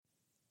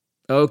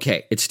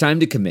Okay, it's time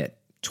to commit.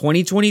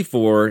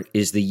 2024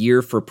 is the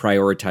year for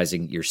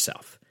prioritizing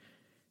yourself.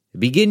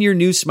 Begin your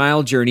new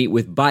smile journey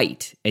with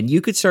Byte, and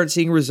you could start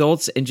seeing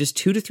results in just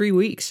 2 to 3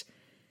 weeks.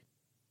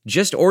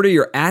 Just order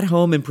your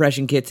at-home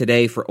impression kit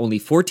today for only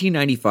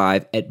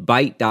 $14.95 at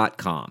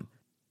Byte.com.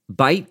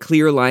 Byte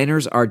clear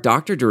liners are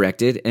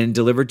doctor-directed and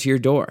delivered to your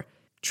door.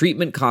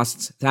 Treatment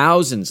costs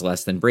thousands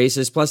less than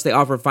braces, plus they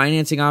offer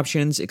financing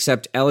options,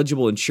 accept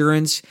eligible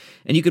insurance,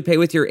 and you could pay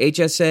with your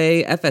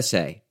HSA,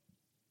 FSA.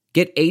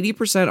 Get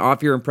 80%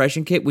 off your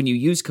impression kit when you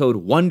use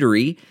code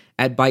WONDERY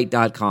at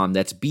Byte.com.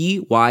 That's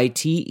BYTE.com.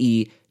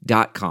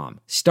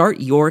 Start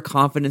your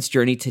confidence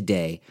journey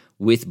today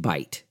with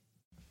Byte.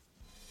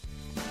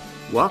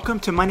 Welcome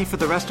to Money for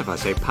the Rest of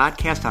Us, a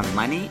podcast on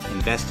money,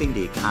 investing,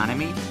 the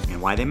economy, and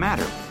why they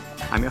matter.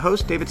 I'm your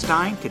host, David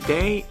Stein.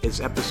 Today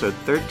is episode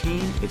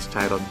 13. It's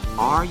titled,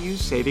 Are You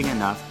Saving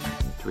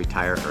Enough to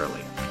Retire Early?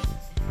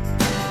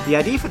 The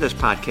idea for this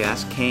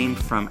podcast came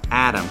from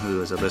Adam,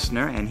 who is a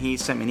listener, and he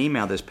sent me an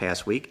email this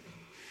past week,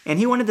 and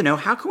he wanted to know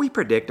how can we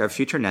predict our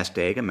future nest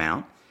egg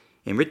amount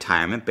in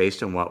retirement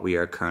based on what we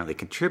are currently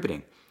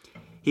contributing.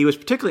 He was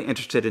particularly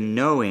interested in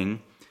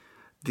knowing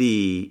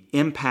the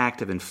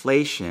impact of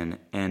inflation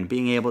and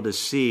being able to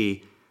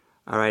see,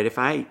 all right, if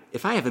I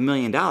have $1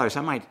 million,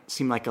 that might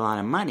seem like a lot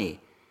of money,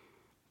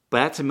 but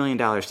that's $1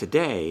 million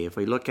today. If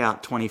we look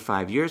out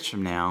 25 years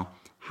from now,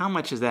 how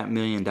much is that $1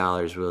 million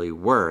really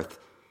worth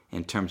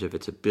in terms of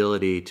its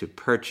ability to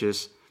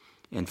purchase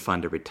and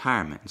fund a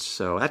retirement?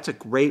 So that's a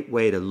great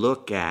way to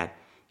look at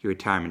your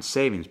retirement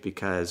savings,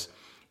 because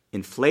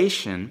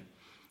inflation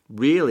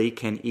really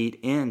can eat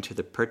into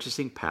the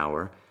purchasing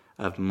power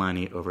of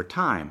money over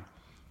time.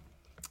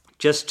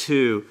 Just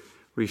to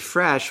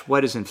refresh,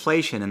 what is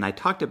inflation? And I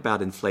talked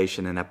about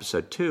inflation in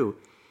episode 2.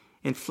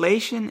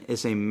 Inflation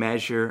is a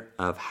measure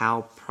of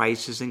how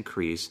prices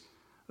increase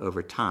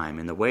over time.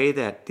 And the way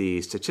that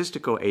the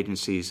statistical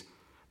agencies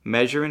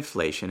measure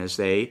inflation is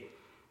they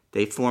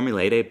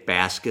formulate a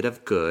basket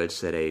of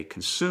goods that a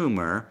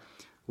consumer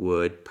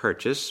would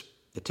purchase,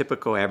 a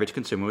typical average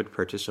consumer would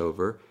purchase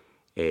over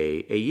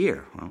a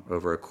year,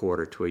 over a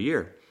quarter to a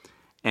year.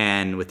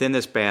 And within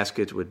this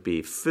basket would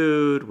be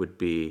food, would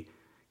be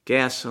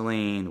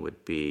gasoline,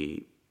 would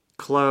be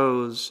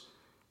clothes,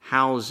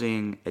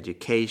 housing,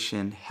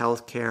 education,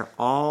 healthcare,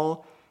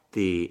 all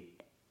the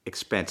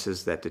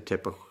expenses that the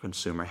typical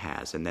consumer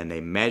has. And then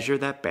they measure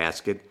that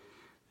basket,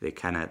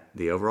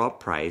 the overall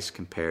price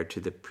compared to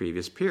the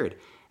previous period.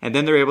 And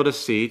then they're able to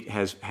see,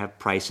 have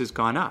prices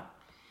gone up?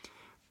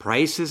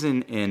 Prices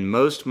in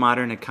most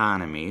modern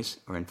economies,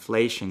 or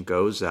inflation,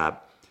 goes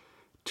up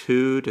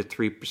 2 to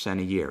 3%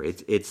 a year.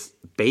 It's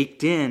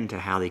baked into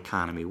how the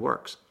economy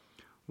works.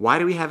 Why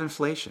do we have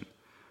inflation?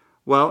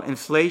 Well,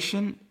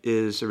 inflation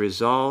is a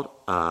result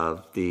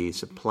of the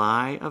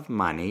supply of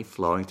money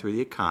flowing through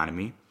the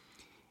economy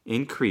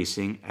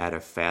increasing at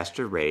a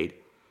faster rate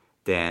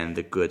than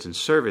the goods and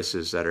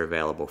services that are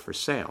available for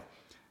sale.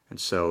 And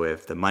so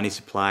if the money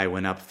supply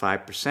went up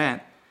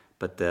 5%,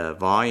 but the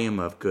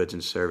volume of goods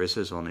and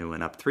services only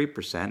went up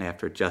 3%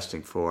 after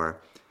adjusting for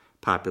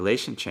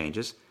population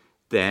changes,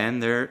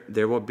 then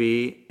there will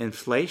be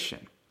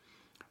inflation.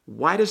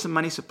 Why does the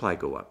money supply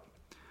go up?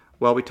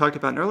 Well, we talked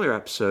about in earlier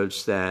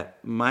episodes that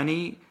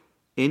money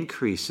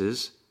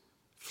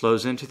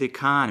flows into the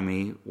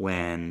economy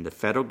when the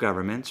federal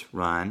governments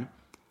run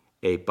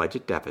a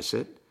budget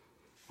deficit.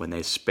 When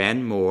they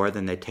spend more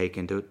than they take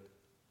in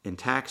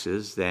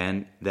taxes,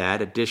 then that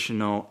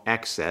additional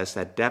excess,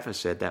 that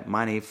deficit, that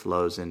money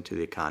flows into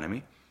the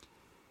economy.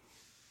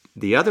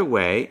 The other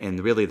way,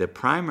 and really the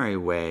primary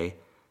way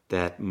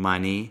that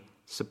money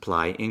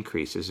supply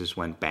increases, is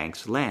when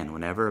banks lend.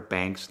 Whenever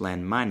banks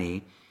lend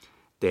money,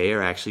 they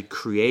are actually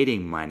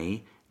creating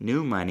money,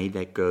 new money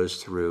that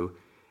goes through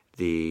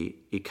the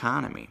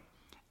economy.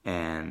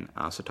 And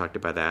I also talked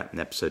about that in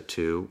episode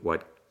 2,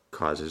 what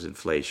causes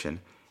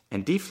inflation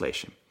and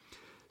deflation.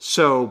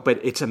 So,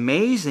 but it's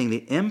amazing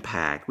the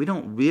impact. We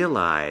don't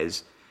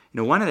realize,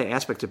 one of the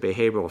aspects of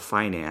behavioral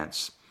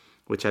finance,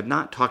 which I've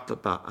not talked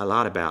about a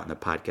lot about in the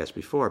podcast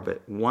before,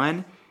 but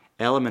one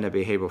element of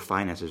behavioral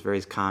finance is very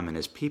common,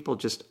 is people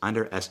just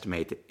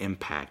underestimate the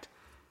impact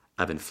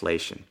of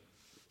inflation.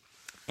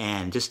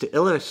 And just to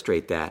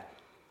illustrate that,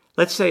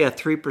 let's say a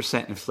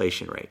 3%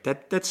 inflation rate.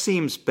 That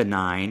seems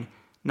benign,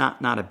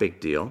 not a big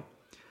deal.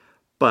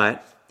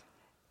 But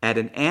at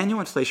an annual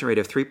inflation rate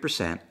of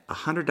 3%,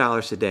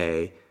 $100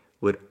 today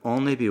would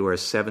only be worth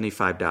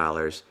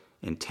 $75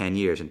 in 10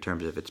 years in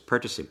terms of its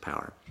purchasing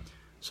power.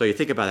 So you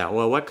think about that.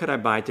 Well, what could I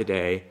buy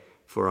today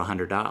for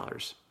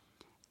 $100?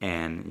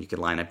 And you can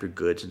line up your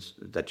goods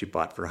that you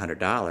bought for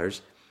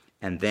 $100,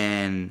 and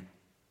then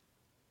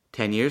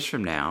 10 years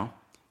from now,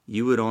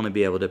 you would only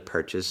be able to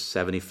purchase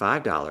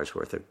 $75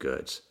 worth of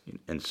goods.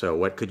 And so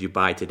what could you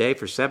buy today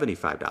for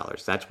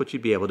 $75? That's what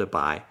you'd be able to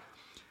buy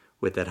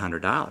with that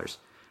 $100.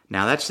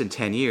 Now that's in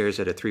 10 years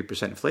at a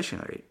 3% inflation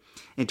rate.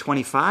 In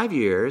 25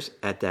 years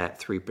at that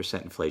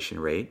 3% inflation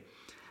rate,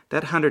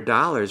 that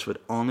 $100 would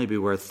only be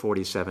worth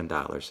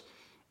 $47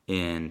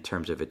 in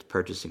terms of its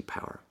purchasing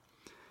power.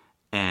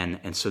 And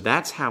And so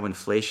that's how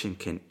inflation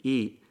can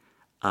eat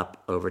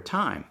up over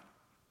time.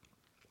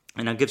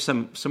 And I'll give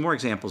some more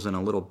examples in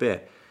a little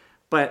bit.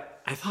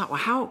 But I thought, well,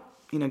 how,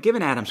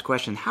 given Adam's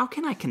question, how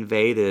can I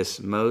convey this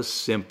most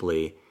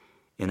simply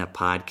in a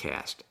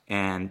podcast?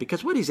 And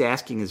because what he's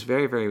asking is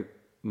very, very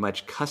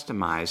much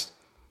customized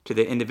to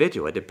the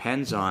individual. It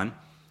depends on,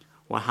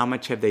 well, how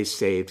much have they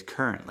saved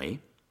currently?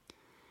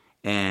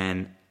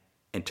 And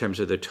in terms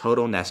of the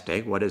total nest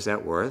egg, what is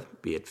that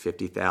worth? Be it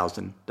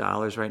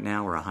 $50,000 right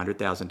now or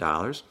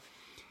 $100,000.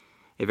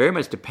 It very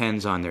much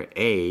depends on their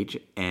age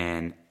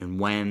and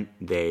when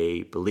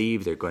they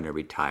believe they're going to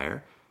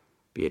retire,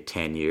 be it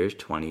 10 years,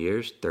 20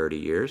 years, 30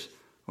 years,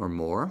 or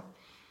more.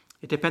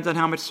 It depends on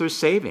how much they're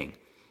saving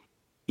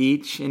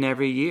each and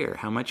every year.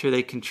 How much are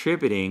they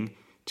contributing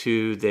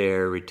to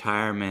their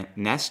retirement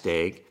nest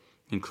egg,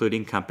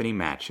 including company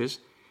matches,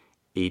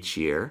 each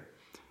year.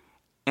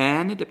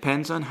 And it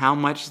depends on how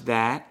much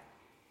that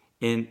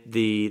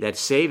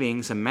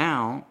savings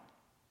amount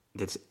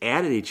that's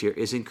added each year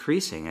is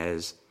increasing.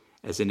 As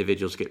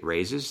individuals get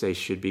raises, they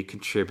should be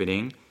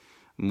contributing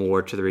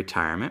more to the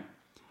retirement.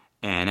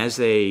 And as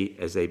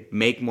they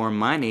make more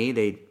money,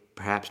 they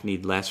perhaps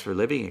need less for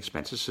living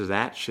expenses, so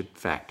that should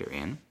factor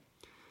in.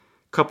 A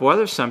couple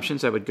other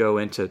assumptions that would go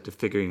into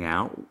figuring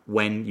out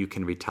when you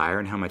can retire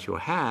and how much you'll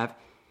have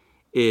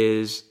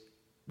is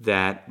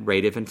that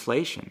rate of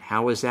inflation.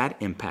 How is that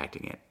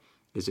impacting it?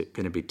 Is it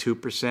going to be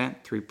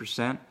 2%,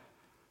 3%,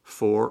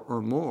 4%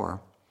 or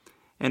more?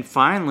 And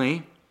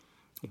finally,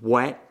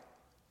 what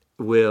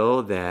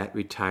will that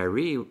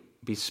retiree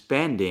be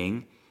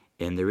spending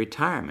in the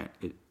retirement?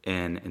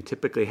 And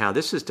typically how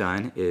this is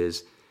done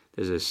is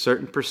there's a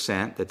certain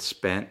percent that's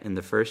spent in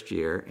the first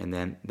year, and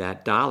then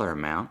that dollar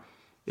amount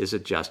is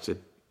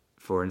adjusted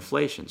for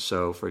inflation.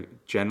 So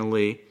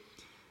generally,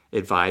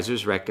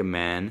 advisors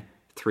recommend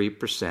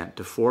 3%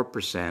 to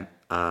 4%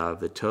 of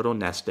the total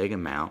nest egg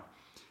amount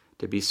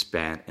to be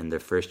spent in their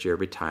first year of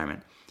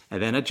retirement,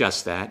 and then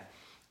adjust that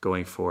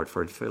going forward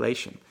for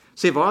inflation.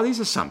 So you have all these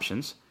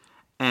assumptions,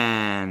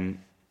 and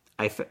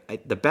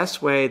the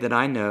best way that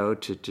I know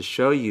to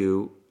show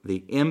you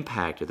the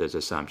impact of those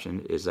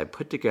assumptions is I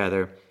put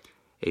together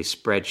a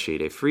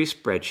spreadsheet, a free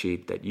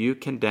spreadsheet that you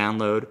can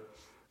download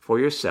for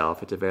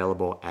yourself. It's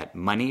available at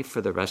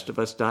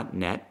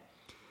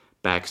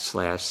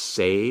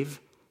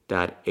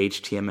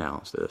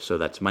moneyfortherestofus.net/save.html. So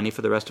that's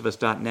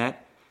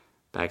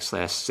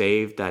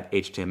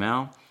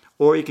moneyfortherestofus.net/save.html.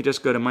 Or you could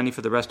just go to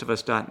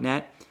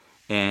moneyfortherestofus.net,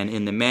 and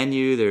in the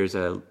menu, there's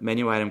a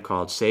menu item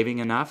called Saving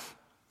Enough? ?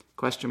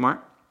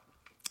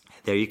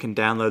 There you can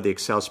download the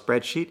Excel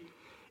spreadsheet.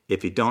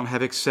 If you don't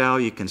have Excel,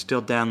 you can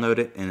still download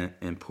it and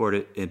import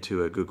it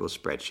into a Google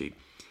spreadsheet.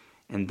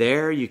 And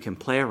there you can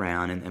play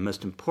around, and the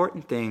most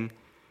important thing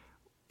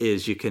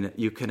is you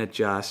can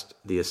adjust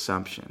the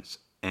assumptions.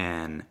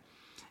 And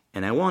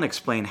I won't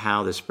explain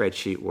how the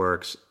spreadsheet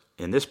works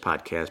in this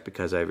podcast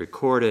because I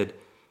recorded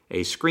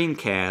a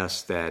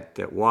screencast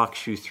that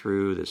walks you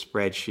through the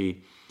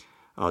spreadsheet,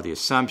 all the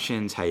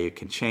assumptions, how you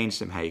can change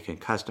them, how you can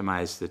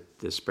customize the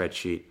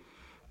spreadsheet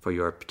for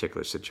your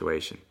particular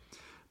situation.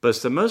 But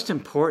it's the most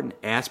important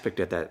aspect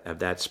of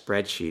that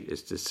spreadsheet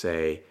is to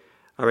say,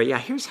 all right,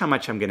 here's how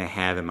much I'm going to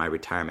have in my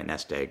retirement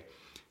nest egg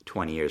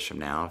 20 years from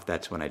now, if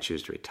that's when I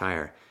choose to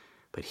retire.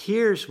 But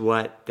here's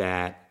what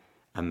that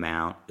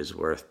amount is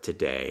worth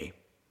today.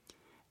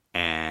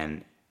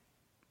 And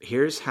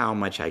here's how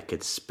much I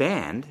could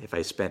spend if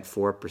I spent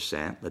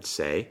 4%, let's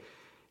say.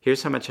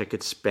 Here's how much I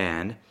could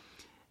spend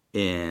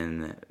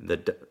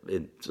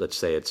let's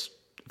say if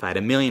I had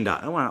 $1 million.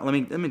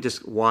 Let me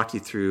just walk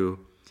you through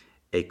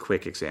a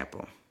quick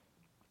example.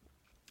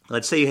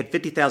 Let's say you had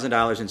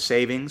 $50,000 in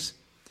savings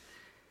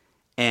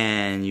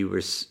and you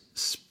were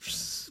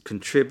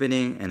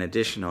contributing an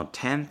additional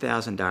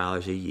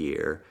 $10,000 a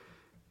year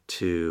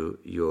to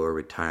your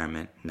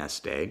retirement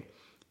nest egg.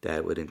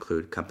 That would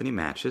include company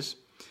matches.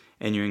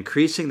 And you're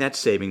increasing that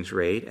savings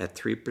rate at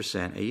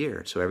 3% a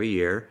year. So every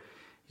year,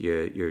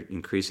 you're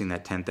increasing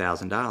that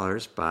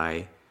 $10,000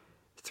 by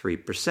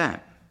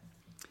 3%.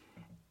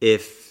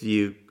 If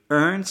you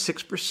earn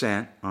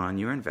 6% on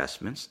your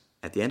investments,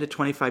 at the end of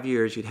 25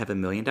 years, you'd have $1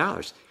 million.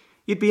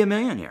 You'd be a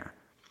millionaire.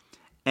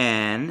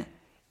 And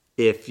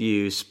if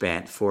you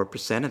spent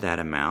 4% of that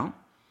amount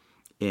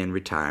in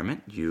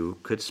retirement, you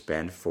could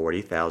spend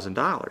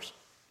 $40,000.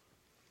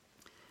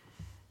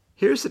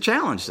 Here's the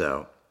challenge,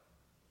 though.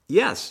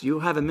 Yes, you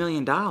have $1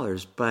 million,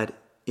 but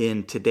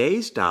in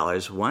today's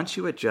dollars, once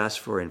you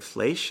adjust for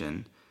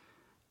inflation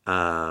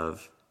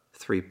of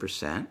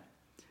 3%,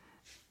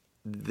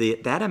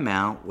 that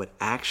amount would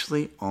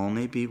actually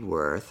only be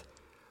worth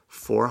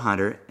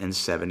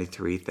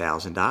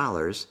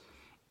 $473,000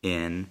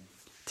 in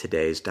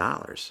today's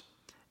dollars.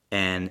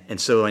 And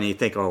so when you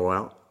think, oh,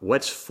 well,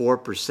 what's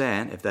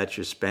 4% if that's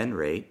your spend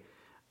rate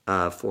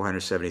of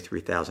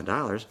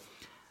 $473,000?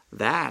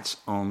 That's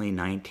only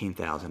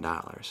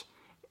 $19,000.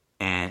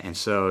 And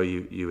so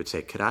you would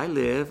say, could I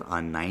live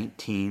on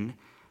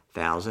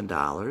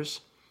 $19,000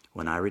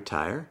 when I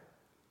retire?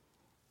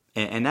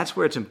 And that's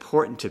where it's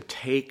important to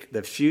take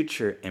the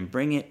future and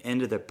bring it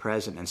into the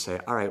present and say,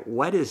 all right,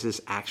 what is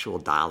this actual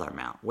dollar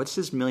amount? What's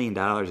this $1 million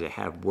I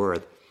have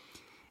worth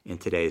in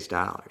today's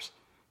dollars?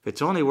 If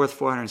it's only worth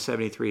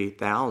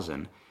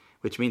 $473,000,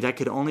 which means I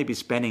could only be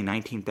spending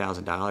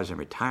 $19,000 in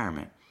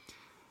retirement,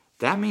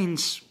 that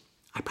means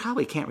I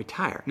probably can't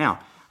retire. Now,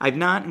 I've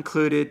not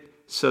included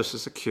Social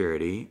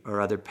Security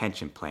or other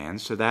pension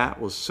plans, so that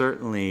will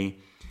certainly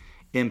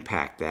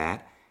impact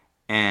that.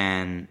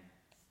 And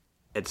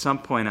at some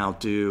point, I'll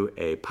do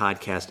a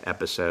podcast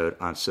episode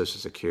on Social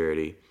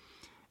Security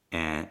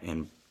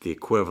and the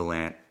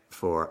equivalent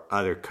for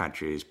other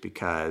countries,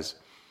 because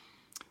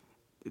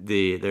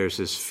there's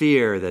this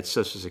fear that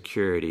Social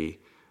Security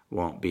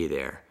won't be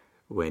there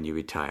when you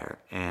retire.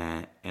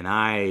 And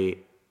I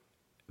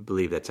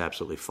believe that's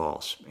absolutely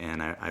false.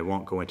 And I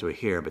won't go into it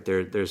here, but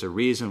there's a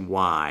reason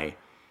why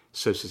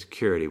Social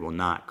Security will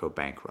not go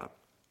bankrupt.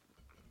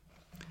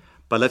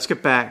 But let's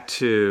get back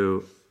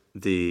to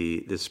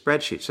the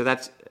spreadsheet. So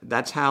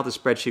that's how the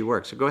spreadsheet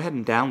works. So go ahead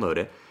and download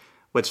it.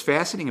 What's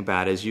fascinating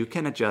about it is you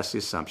can adjust the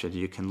assumptions,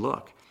 you can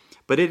look.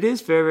 But it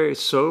is very, very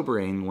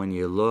sobering when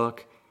you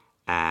look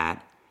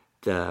at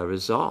the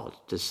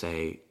result to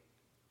say,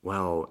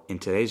 well, in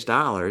today's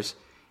dollars,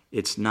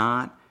 it's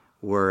not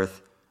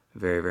worth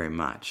very, very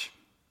much.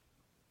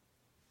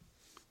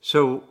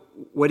 So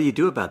what do you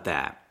do about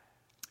that?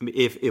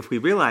 If we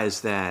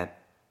realize that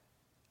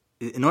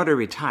in order to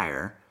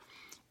retire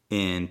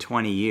in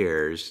 20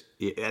 years,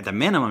 at the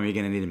minimum, you're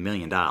going to need $1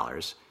 million.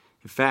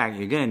 In fact,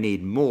 you're going to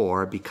need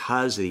more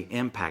because of the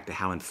impact of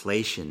how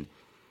inflation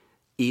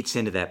eats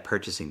into that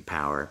purchasing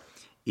power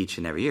each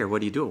and every year. What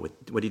do you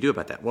do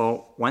about that?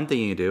 Well, one thing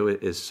you do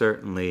is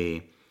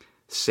certainly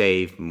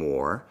save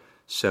more.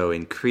 So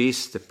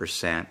increase the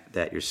percent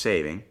that you're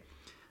saving.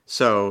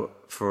 So,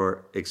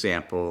 for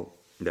example,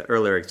 the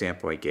earlier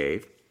example I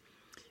gave,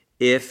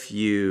 if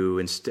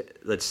you,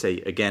 let's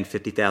say, again,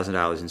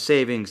 $50,000 in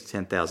savings,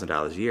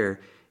 $10,000 a year,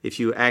 if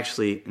you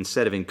actually,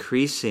 instead of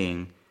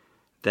increasing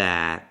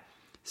that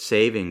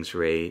savings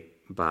rate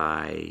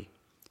by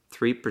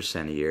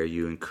 3% a year,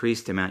 you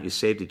increase the amount you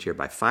saved each year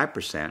by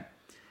 5%,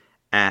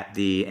 at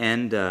the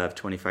end of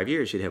 25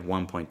 years, you'd have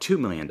 $1.2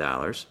 million,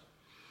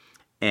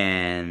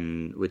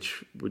 and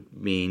which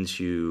means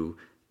you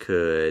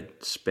could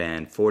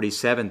spend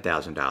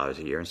 $47,000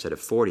 a year instead of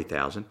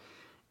 $40,000,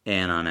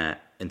 and on an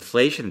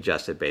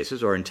inflation-adjusted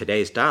basis, or in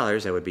today's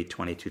dollars, that would be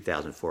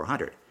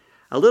 $22,400.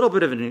 A little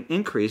bit of an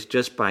increase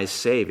just by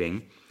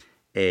saving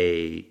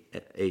a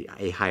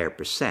higher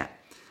percent.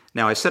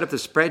 Now, I set up the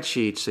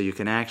spreadsheet so you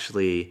can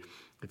actually,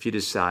 if you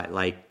decide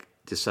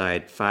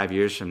 5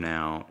 years from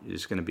now,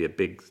 there's going to be a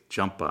big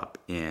jump up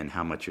in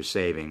how much you're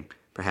saving.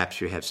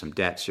 Perhaps you have some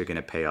debts you're going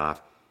to pay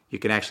off. You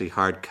can actually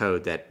hard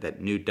code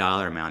that new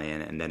dollar amount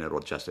in, and then it'll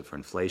adjust it for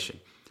inflation.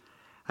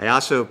 I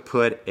also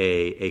put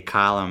a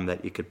column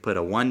that you could put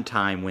a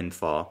one-time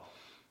windfall,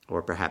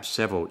 or perhaps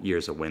several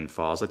years of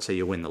windfalls. Let's say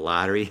you win the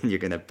lottery, and you're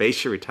going to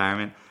base your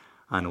retirement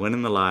on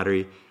winning the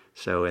lottery.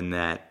 So in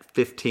that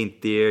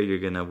 15th year, you're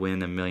going to win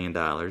 $1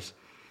 million.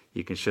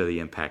 You can show the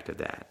impact of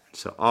that.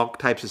 So all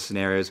types of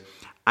scenarios.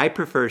 I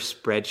prefer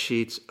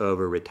spreadsheets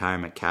over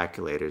retirement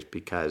calculators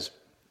because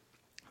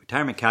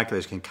retirement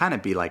calculators can kind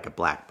of be like a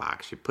black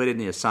box. You put in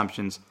the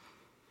assumptions,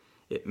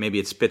 maybe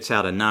it spits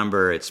out a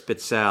number, it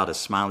spits out a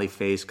smiley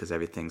face because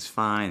everything's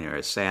fine, or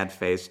a sad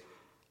face.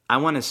 I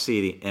want to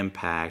see the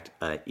impact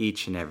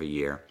each and every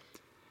year.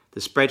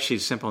 The spreadsheet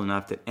is simple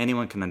enough that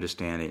anyone can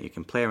understand it. You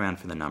can play around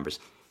for the numbers.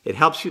 It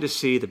helps you to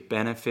see the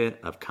benefit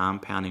of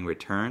compounding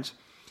returns.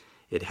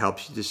 It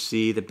helps you to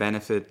see the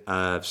benefit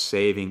of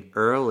saving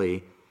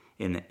early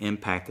in the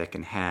impact that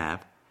can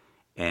have,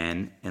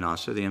 and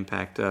also the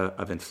impact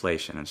of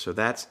inflation. And so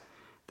that's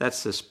the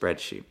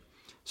spreadsheet.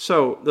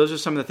 So those are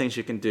some of the things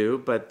you can do,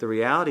 but the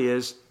reality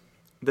is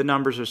the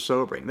numbers are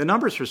sobering. The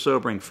numbers are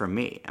sobering for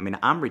me. I mean,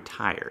 I'm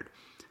retired.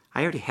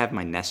 I already have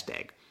my nest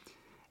egg.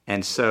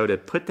 And so to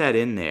put that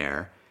in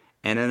there,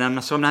 and then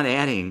I'm not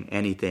adding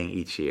anything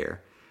each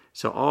year.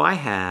 So all I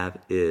have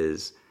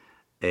is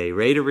a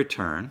rate of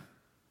return,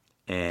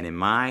 and in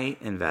my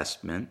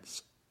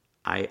investments,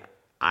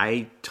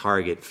 I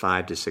target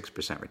 5 to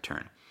 6%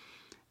 return,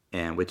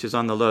 and which is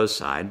on the low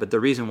side. But the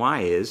reason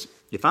why is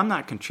if I'm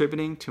not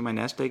contributing to my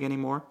nest egg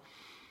anymore,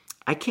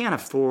 I can't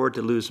afford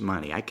to lose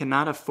money. I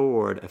cannot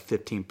afford a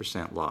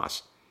 15%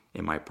 loss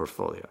in my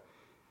portfolio.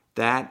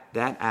 That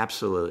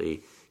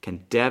absolutely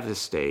can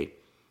devastate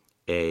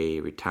a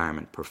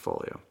retirement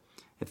portfolio.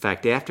 In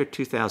fact, after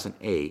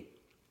 2008,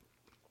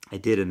 I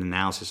did an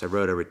analysis. I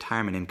wrote a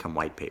retirement income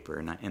white paper,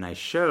 and I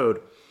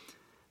showed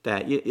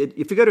that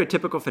if you go to a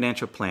typical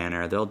financial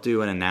planner, they'll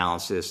do an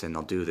analysis and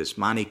they'll do this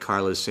Monte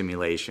Carlo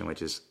simulation,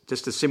 which is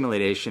just a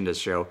simulation to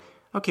show,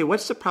 okay,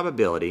 what's the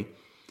probability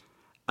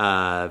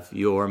of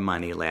your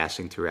money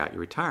lasting throughout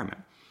your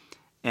retirement?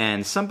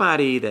 And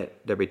somebody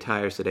that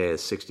retires today at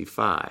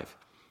 65,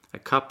 a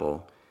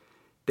couple,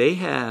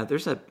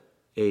 there's a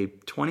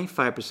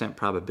 25%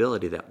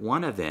 probability that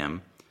one of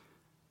them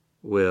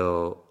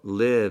will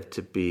live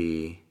to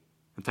be,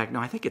 In fact,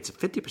 no, I think it's a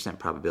 50%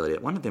 probability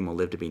that one of them will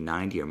live to be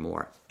 90 or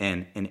more.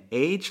 And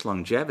age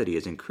longevity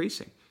is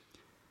increasing.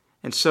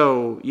 And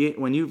so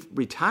when you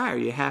retire,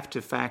 you have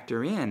to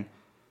factor in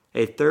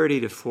a 30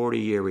 to 40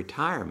 year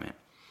retirement.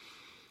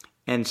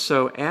 And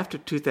so after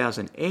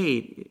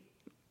 2008,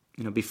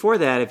 before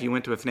that, if you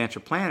went to a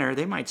financial planner,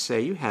 they might say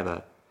you have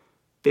a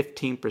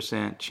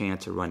 15%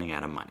 chance of running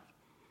out of money.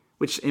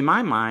 Which in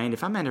my mind,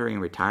 if I'm entering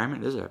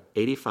retirement, there's an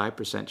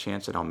 85%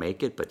 chance that I'll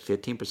make it, but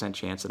 15%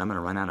 chance that I'm going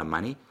to run out of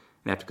money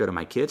and have to go to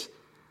my kids.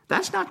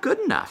 That's not good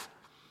enough.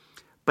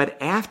 But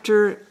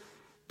after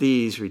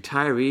these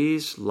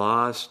retirees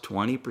lost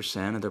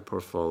 20% of their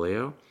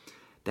portfolio,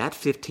 that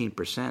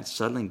 15%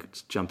 suddenly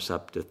jumps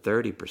up to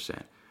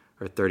 30%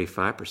 or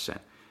 35%.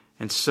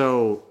 And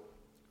so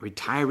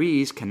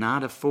retirees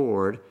cannot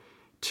afford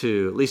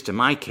to, at least in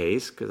my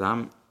case, because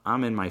I'm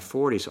in my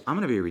 40s, so I'm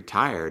going to be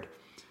retired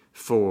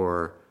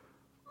for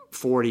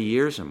 40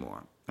 years or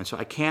more. And so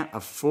I can't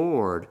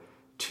afford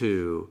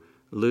to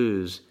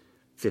lose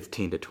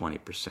 15 to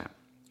 20%.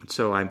 And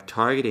so I'm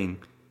targeting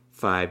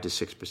 5 to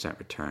 6%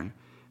 return.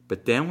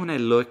 But then when I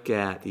look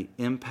at the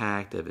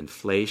impact of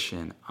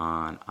inflation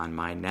on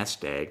my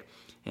nest egg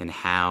and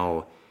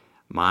how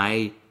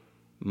my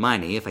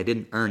money, if I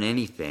didn't earn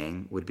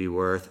anything, would be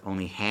worth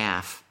only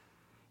half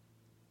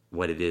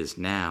what it is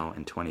now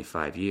in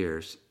 25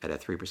 years at a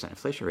 3%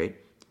 inflation rate,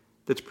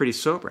 that's pretty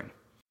sobering.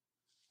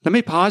 Let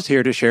me pause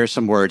here to share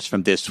some words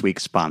from this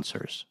week's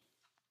sponsors.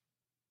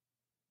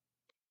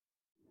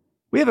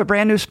 We have a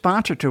brand new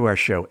sponsor to our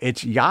show.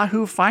 It's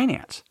Yahoo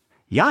Finance.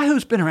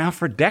 Yahoo's been around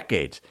for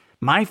decades.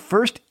 My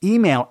first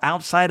email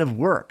outside of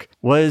work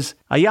was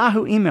a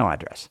Yahoo email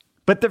address.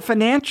 But the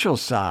financial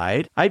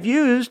side I've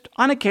used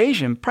on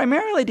occasion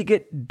primarily to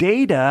get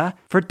data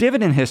for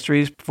dividend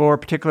histories for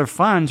particular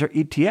funds or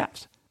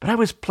ETFs. But I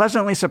was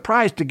pleasantly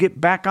surprised to get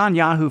back on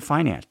Yahoo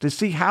Finance to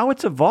see how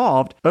it's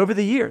evolved over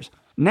the years.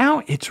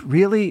 Now it's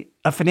really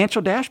a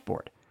financial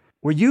dashboard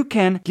where you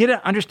can get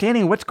an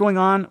understanding of what's going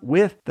on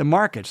with the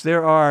markets.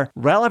 There are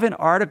relevant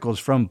articles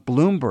from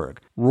Bloomberg,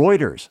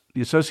 Reuters,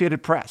 the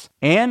Associated Press,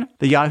 and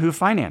the Yahoo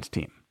Finance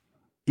team.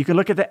 You can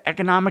look at the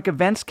economic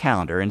events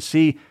calendar and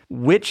see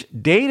which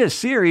data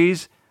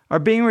series are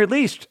being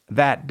released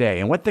that day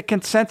and what the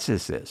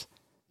consensus is.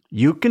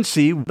 You can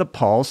see the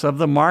pulse of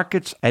the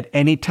markets at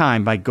any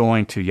time by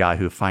going to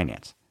Yahoo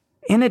Finance.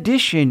 In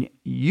addition,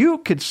 you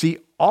could see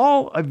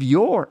all of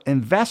your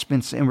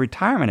investments in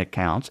retirement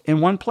accounts in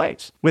one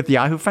place. With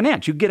Yahoo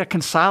Finance, you get a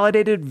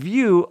consolidated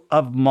view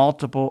of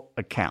multiple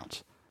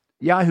accounts.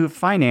 Yahoo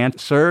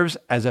Finance serves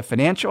as a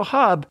financial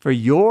hub for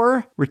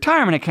your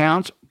retirement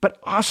accounts, but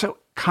also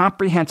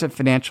comprehensive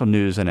financial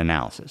news and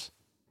analysis.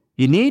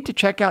 You need to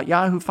check out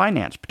Yahoo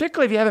Finance,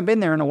 particularly if you haven't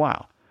been there in a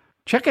while.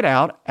 Check it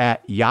out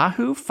at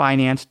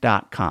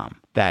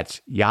yahoofinance.com.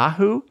 That's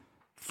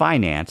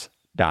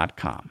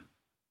yahoofinance.com.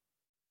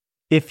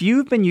 If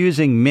you've been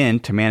using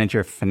Mint to manage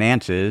your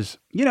finances,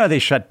 they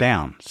shut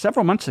down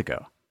several months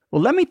ago.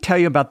 Well, let me tell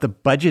you about the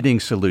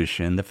budgeting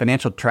solution, the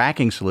financial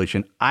tracking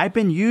solution I've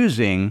been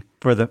using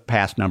for the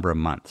past number of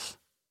months.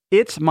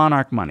 It's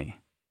Monarch Money.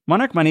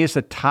 Monarch Money is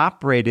the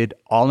top-rated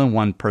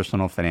all-in-one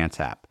personal finance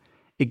app.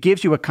 It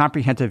gives you a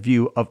comprehensive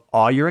view of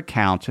all your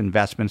accounts,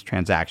 investments,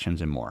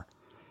 transactions, and more.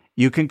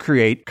 You can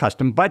create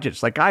custom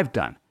budgets like I've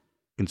done.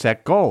 You can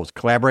set goals,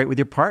 collaborate with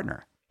your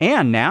partner.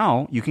 And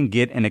now you can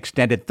get an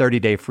extended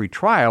 30-day free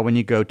trial when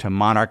you go to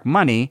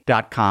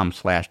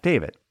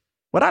monarchmoney.com/David.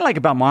 What I like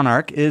about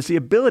Monarch is the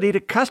ability to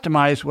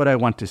customize what I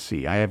want to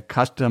see. I have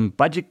custom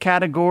budget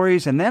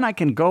categories, and then I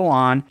can go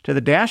on to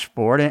the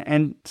dashboard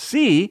and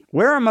see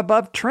where I'm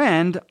above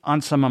trend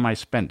on some of my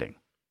spending.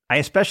 I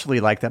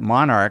especially like that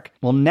Monarch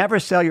will never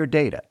sell your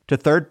data to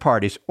third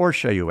parties or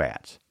show you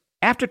ads.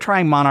 After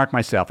trying Monarch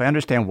myself, I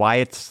understand why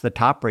it's the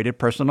top-rated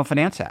personal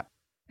finance app.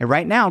 And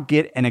right now,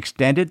 get an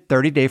extended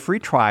 30-day free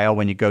trial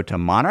when you go to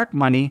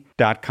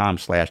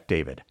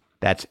monarchmoney.com/David.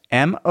 That's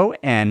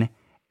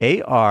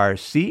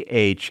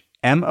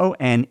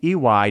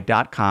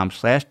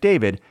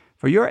monarchmoney.com/David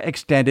for your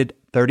extended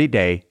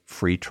 30-day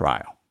free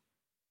trial.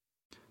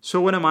 So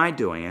what am I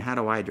doing and how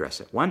do I address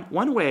it?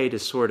 One way to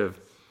sort of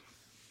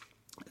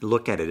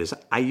look at it is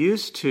I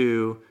used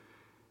to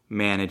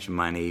manage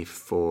money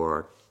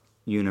for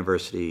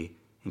university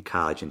and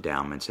college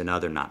endowments and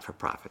other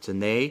not-for-profits.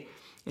 And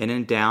an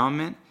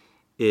endowment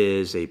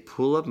is a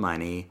pool of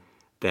money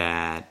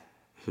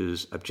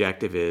whose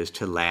objective is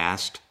to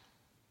last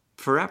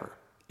forever,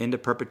 into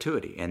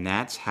perpetuity. And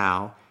that's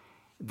how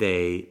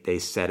they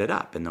set it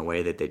up. And the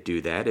way that they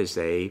do that is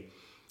they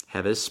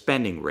have a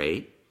spending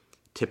rate.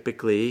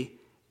 Typically,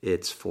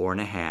 it's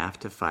 4.5%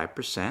 to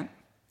 5%.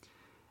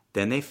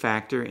 Then they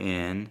factor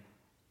in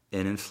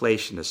an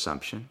inflation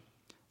assumption,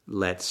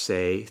 let's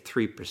say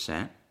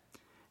 3%.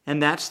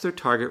 And that's their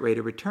target rate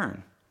of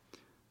return.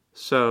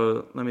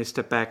 So let me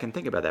step back and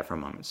think about that for a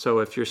moment. So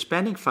if you're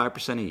spending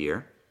 5% a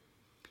year,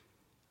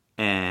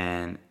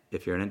 and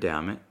if you're an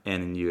endowment,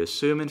 and you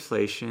assume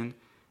inflation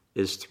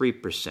is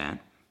 3%,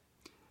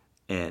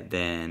 and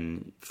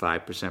then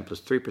 5%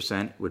 plus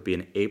 3% would be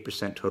an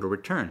 8% total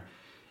return.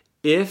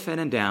 if an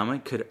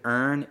endowment could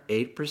earn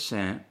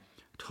 8%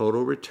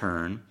 total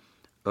return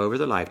over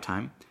their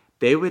lifetime,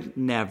 they would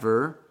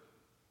never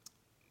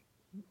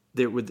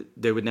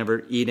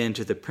eat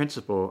into the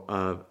principal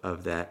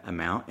of that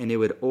amount, and it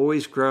would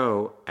always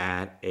grow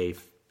at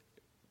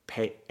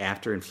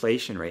after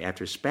inflation rate,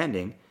 after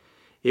spending,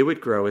 it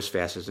would grow as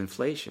fast as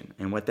inflation.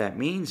 And what that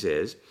means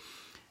is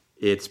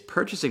its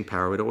purchasing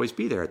power would always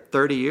be there.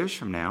 30 years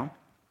from now,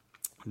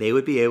 they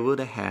would be able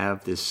to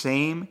have the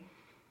same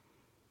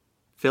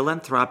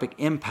philanthropic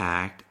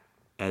impact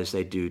as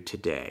they do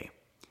today.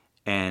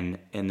 And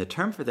the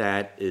term for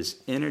that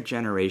is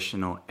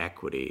intergenerational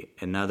equity.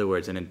 In other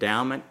words, an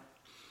endowment,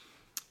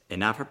 a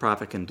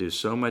not-for-profit, can do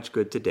so much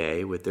good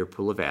today with their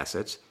pool of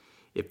assets.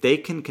 If they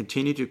can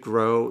continue to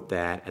grow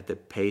that at the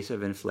pace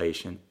of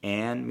inflation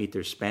and meet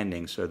their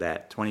spending so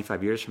that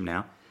 25 years from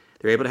now,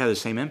 they're able to have the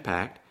same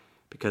impact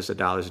because the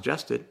dollar is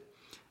adjusted,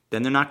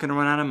 then they're not going to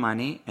run out of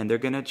money and they're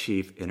going to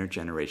achieve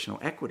intergenerational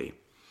equity.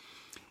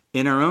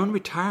 In our own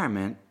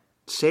retirement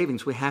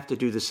savings, we have to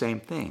do the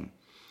same thing.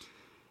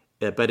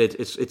 But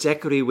it's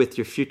equity with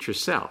your future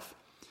self.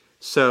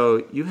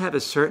 So you have a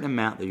certain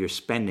amount that you're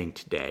spending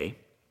today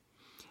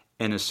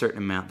and a certain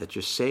amount that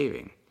you're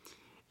saving.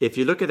 If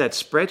you look at that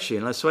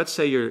spreadsheet, let's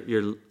say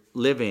you're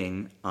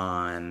living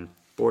on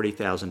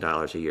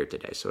 $40,000 a year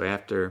today. So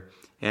after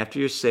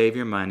you save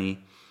your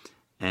money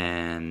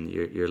and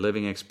your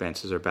living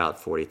expenses are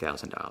about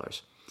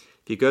 $40,000.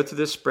 If you go through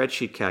this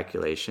spreadsheet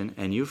calculation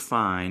and you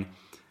find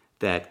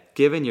that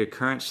given your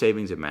current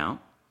savings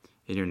amount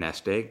in your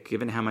nest egg,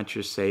 given how much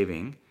you're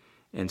saving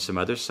and some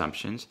other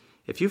assumptions,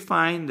 if you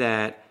find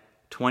that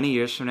 20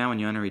 years from now when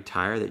you want to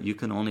retire that you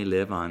can only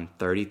live on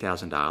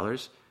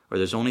 $30,000, or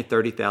there's only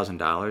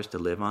 $30,000 to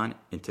live on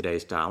in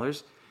today's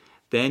dollars,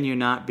 then you're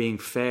not being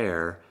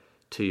fair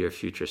to your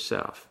future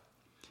self.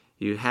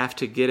 You have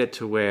to get it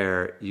to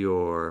where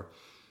your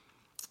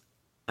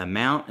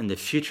amount in the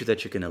future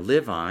that you're going to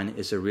live on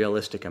is a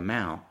realistic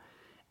amount.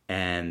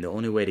 And the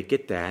only way to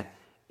get that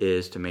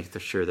is to make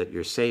sure that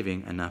you're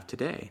saving enough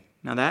today.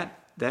 Now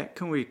that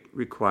can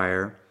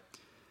require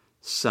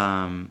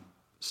some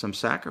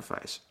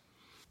sacrifice.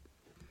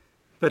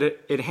 But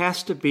it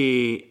has to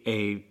be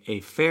a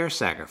fair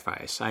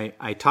sacrifice.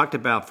 I talked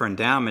about for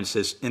endowments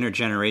this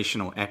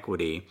intergenerational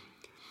equity.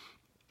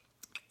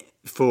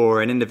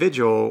 For an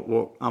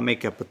individual, I'll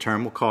make up a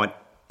term, we'll call it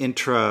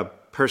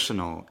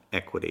intrapersonal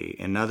equity.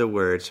 In other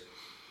words,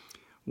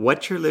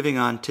 what you're living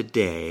on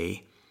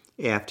today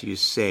after you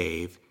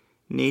save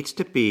needs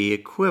to be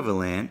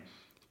equivalent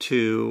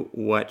to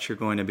what you're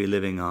going to be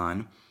living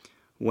on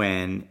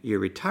when your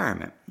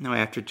retirement. Now,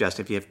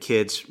 if you have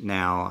kids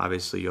now,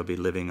 obviously you'll be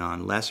living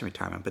on less in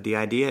retirement. But the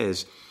idea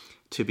is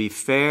to be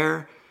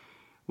fair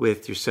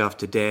with yourself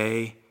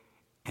today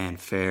and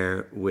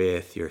fair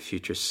with your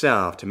future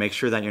self, to make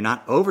sure that you're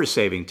not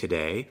oversaving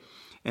today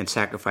and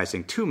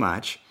sacrificing too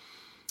much,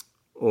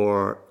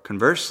 or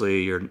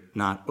conversely, you're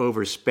not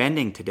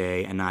overspending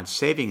today and not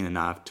saving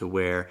enough to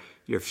where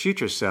your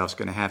future self's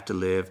going to have to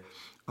live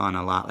on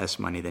a lot less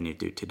money than you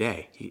do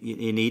today.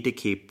 You need to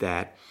keep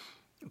that,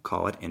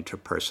 call it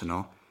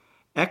interpersonal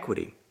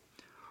equity.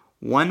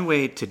 One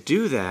way to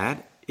do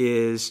that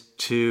is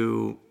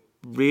to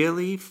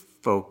really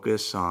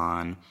focus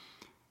on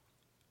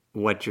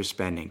what you're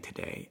spending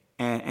today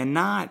and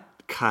not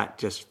cut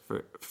just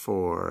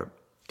for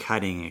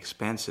cutting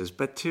expenses,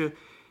 but to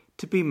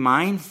be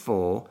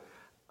mindful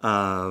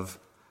of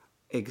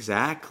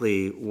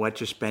exactly what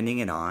you're spending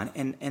it on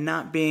and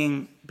not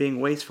being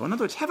wasteful. In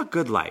other words, have a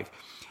good life.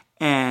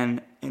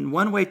 And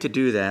one way to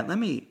do that, let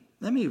me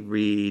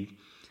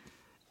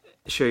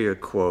share you a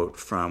quote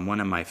from one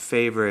of my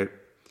favorite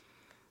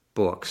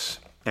books,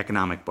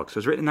 economic books. It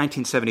was written in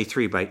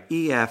 1973 by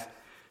E.F.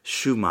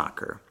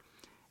 Schumacher,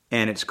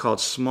 and it's called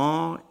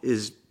Small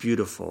is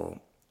Beautiful.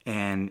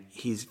 And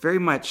he's very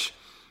much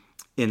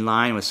in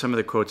line with some of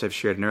the quotes I've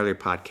shared in an earlier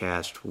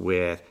podcast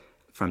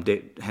from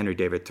Henry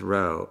David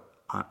Thoreau.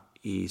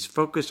 He's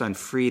focused on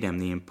freedom,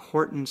 the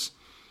importance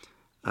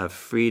of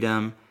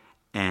freedom,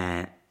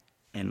 and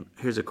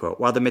here's a quote.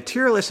 While the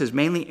materialist is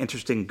mainly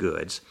interested in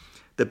goods,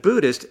 the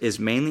Buddhist is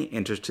mainly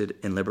interested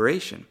in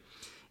liberation.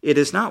 It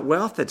is not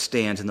wealth that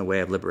stands in the way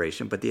of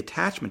liberation, but the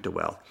attachment to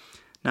wealth,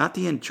 not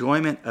the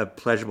enjoyment of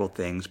pleasurable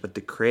things, but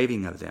the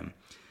craving of them.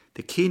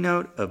 The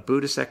keynote of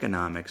Buddhist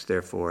economics,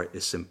 therefore,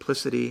 is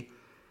simplicity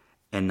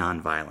and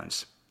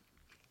nonviolence.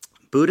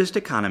 Buddhist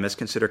economists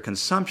consider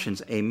consumption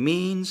a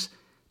means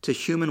to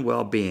human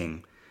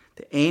well-being.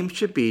 The aim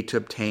should be to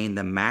obtain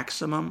the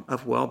maximum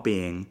of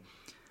well-being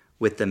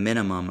with the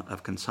minimum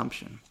of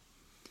consumption.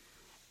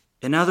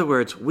 In other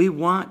words, we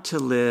want to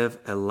live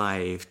a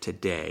life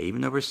today,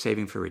 even though we're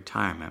saving for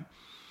retirement.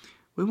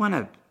 We want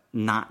to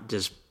not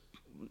just,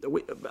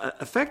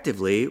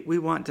 effectively, we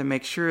want to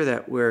make sure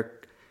that we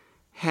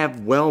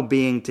have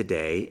well-being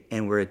today,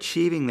 and we're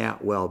achieving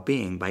that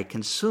well-being by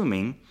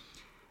consuming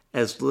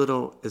as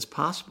little as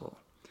possible.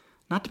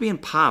 Not to be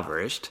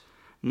impoverished,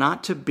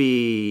 not to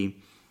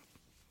be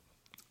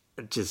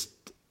just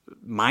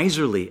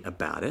miserly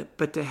about it,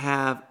 but to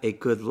have a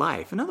good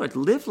life. In other words,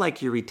 live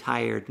like you're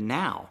retired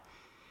now,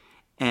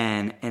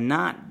 and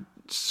not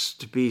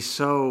to be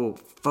so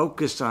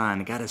focused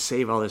on got to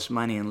save all this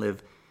money and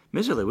live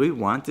miserably. We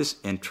want this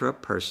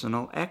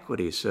intrapersonal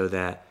equity so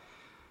that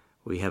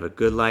we have a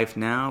good life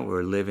now.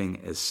 We're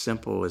living as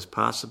simple as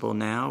possible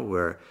now.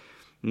 We're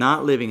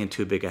not living in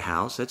too big a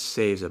house. That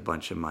saves a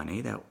bunch of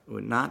money. That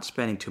we're not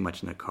spending too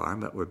much in the car,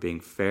 but we're being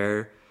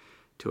fair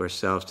to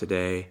ourselves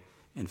today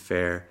and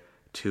fair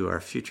to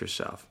our future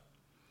self.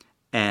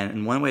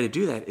 And one way to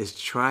do that is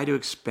try to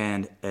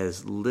expend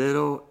as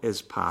little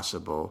as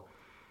possible,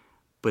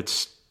 but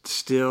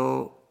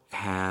still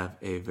have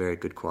a very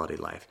good quality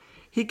life.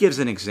 He gives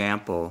an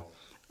example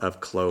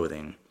of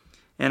clothing.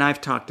 And I've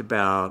talked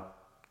about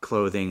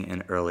clothing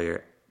in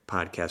earlier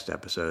podcast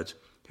episodes.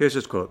 Here's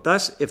his quote.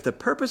 Thus, if the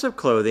purpose of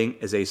clothing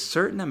is a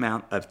certain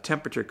amount of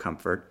temperature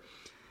comfort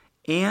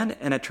and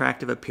an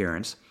attractive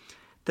appearance,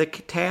 the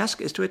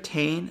task is to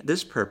attain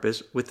this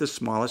purpose with the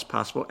smallest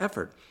possible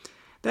effort.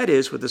 That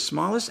is, with the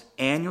smallest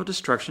annual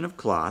destruction of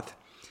cloth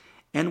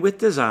and with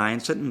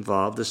designs that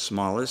involve the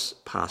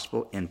smallest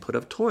possible input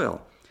of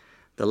toil.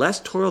 The less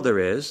toil there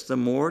is, the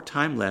more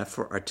time left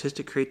for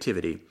artistic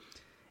creativity.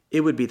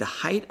 It would be the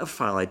height of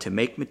folly to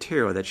make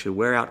material that should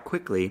wear out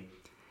quickly,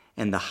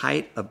 and the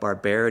height of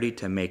barbarity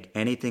to make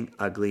anything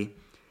ugly,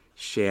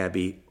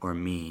 shabby, or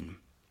mean.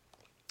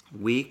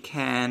 We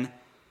can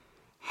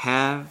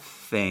have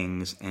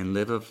things and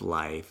live a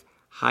life,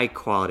 high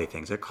quality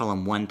things. I call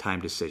them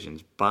one-time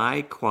decisions.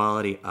 Buy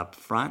quality up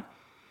front.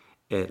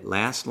 It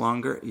lasts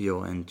longer.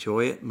 You'll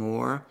enjoy it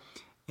more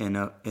and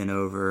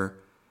over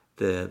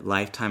the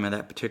lifetime of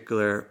that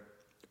particular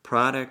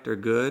product or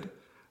good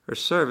or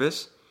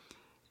service.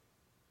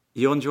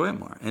 You'll enjoy it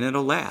more, and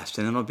it'll last,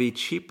 and it'll be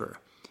cheaper.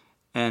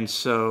 And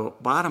so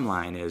bottom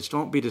line is,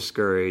 don't be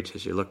discouraged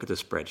as you look at the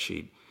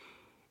spreadsheet.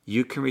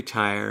 You can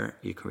retire.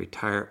 You can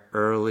retire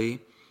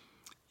early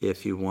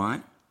if you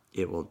want.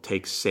 It will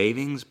take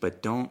savings,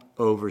 but don't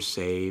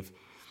oversave.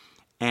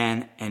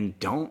 And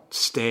don't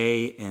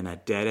stay in a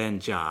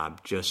dead-end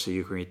job just so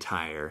you can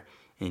retire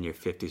in your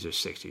 50s or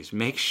 60s.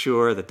 Make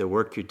sure that the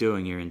work you're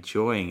doing, you're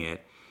enjoying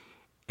it.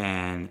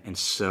 And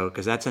so,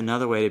 because that's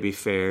another way to be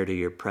fair to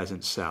your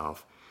present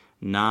self.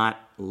 Not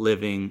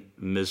living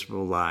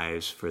miserable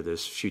lives for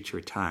this future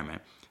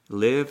retirement.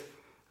 Live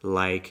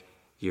like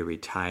you're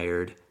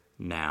retired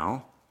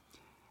now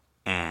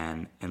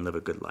and live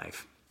a good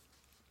life.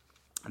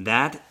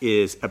 That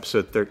is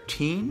episode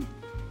 13.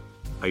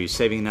 Are you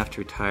saving enough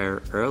to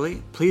retire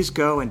early? Please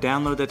go and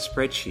download that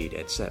spreadsheet.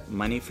 It's at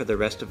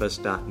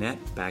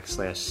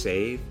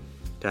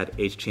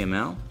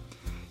moneyfortherestofus.net/save.html.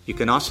 You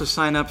can also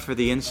sign up for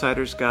the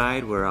Insider's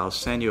Guide, where I'll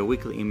send you a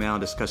weekly email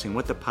discussing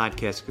what the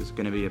podcast is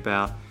going to be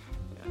about.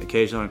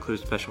 Occasionally include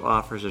special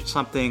offers or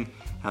something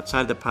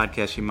outside of the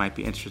podcast you might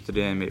be interested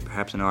in, maybe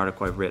perhaps an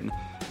article I've written.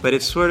 But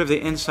it's sort of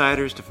the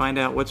insiders to find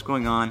out what's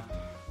going on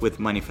with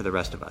Money for the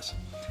Rest of Us.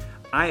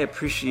 I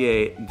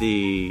appreciate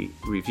the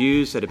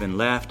reviews that have been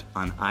left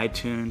on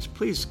iTunes.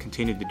 Please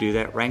continue to do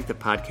that. Rank the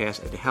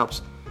podcast. It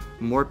helps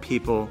more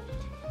people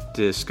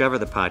discover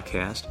the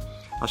podcast.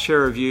 I'll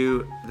share a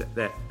review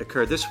that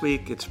occurred this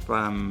week. It's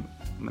from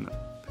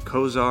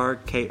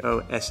Kozarz,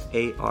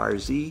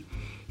 K-O-S-A-R-Z.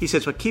 He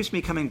says, what keeps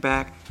me coming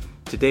back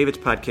to David's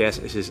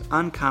podcast is his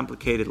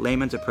uncomplicated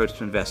layman's approach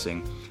to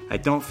investing. I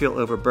don't feel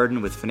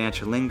overburdened with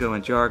financial lingo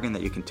and jargon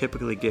that you can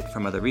typically get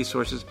from other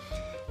resources.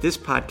 This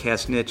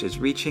podcast niche is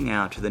reaching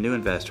out to the new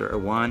investor or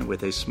one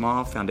with a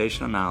small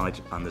foundational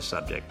knowledge on the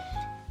subject.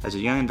 As a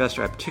young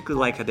investor, I particularly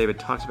like how David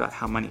talks about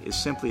how money is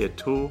simply a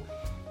tool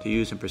to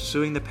use in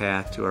pursuing the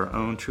path to our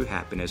own true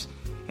happiness,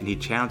 and he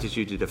challenges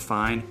you to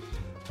define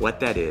what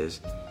that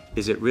is.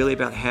 Is it really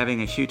about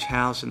having a huge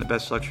house and the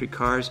best luxury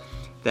cars?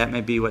 That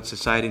may be what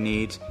society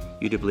needs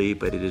you to believe,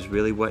 but it is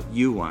really what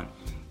you want.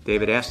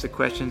 David asks the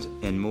questions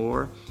and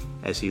more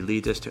as he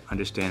leads us to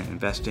understand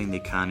investing, the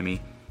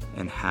economy,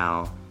 and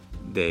how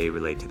they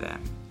relate to that.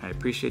 I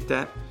appreciate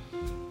that.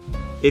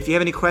 If you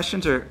have any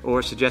questions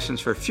or suggestions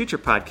for a future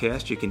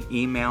podcast, you can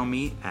email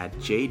me at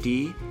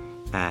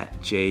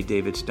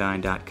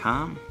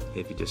jd@jdavidstein.com.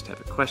 If you just have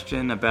a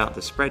question about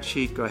the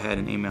spreadsheet, go ahead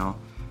and email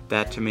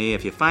that to me.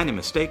 If you find a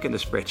mistake in the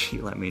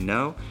spreadsheet, let me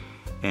know,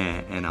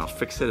 and I'll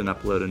fix it and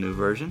upload a new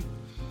version.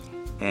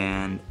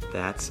 And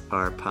that's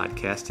our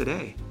podcast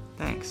today.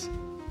 Thanks.